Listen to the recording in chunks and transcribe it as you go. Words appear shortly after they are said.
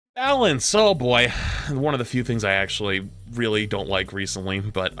Balance, oh boy. One of the few things I actually really don't like recently,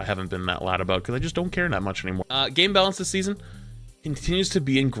 but I haven't been that loud about because I just don't care that much anymore. Game balance this season continues to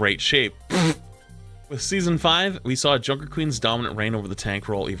be in great shape. With Season 5, we saw Junker Queen's dominant reign over the tank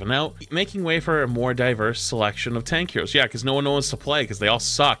role even out, making way for a more diverse selection of tank heroes. Yeah, because no one knows to play because they all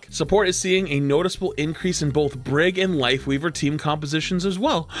suck. Support is seeing a noticeable increase in both Brig and Lifeweaver team compositions as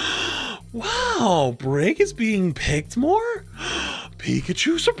well. Wow, Brig is being picked more?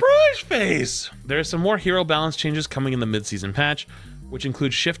 Pikachu surprise face! There are some more hero balance changes coming in the mid-season patch, which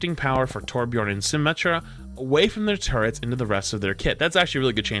include shifting power for Torbjorn and Symmetra away from their turrets into the rest of their kit. That's actually a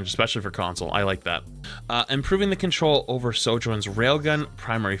really good change, especially for console. I like that. Improving the control over Sojourn's railgun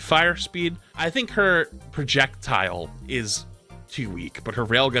primary fire speed. I think her projectile is too weak, but her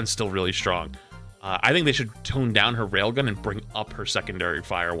railgun's still really strong. I think they should tone down her railgun and bring up her secondary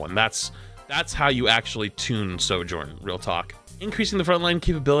fire one. That's how you actually tune Sojourn, real talk. Increasing the frontline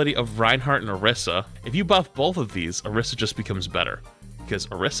capability of Reinhardt and Orisa. If you buff both of these, Orisa just becomes better, because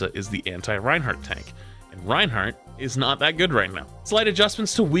Orisa is the anti-Reinhardt tank, and Reinhardt is not that good right now. Slight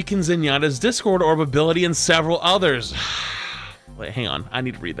adjustments to weaken Zenyatta's Discord Orb ability and several others. Wait, hang on, I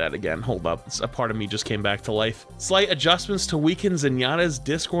need to read that again. Hold up, a part of me just came back to life. Slight adjustments to weaken Zenyatta's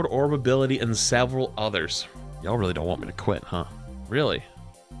Discord Orb ability and several others. Y'all really don't want me to quit, huh? Really?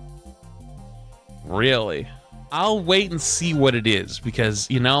 Really? I'll wait and see what it is, because,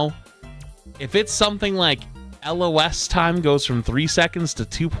 you know, if it's something like LOS time goes from 3 seconds to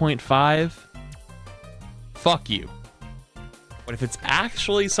 2.5, fuck you. But if it's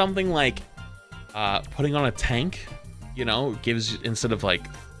actually something like putting on a tank, you know, gives, instead of like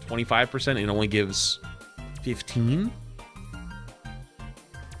 25%, it only gives 15.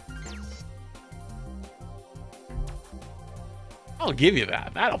 I'll give you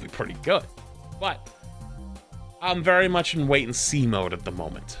that. That'll be pretty good. But I'm very much in wait and see mode at the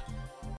moment.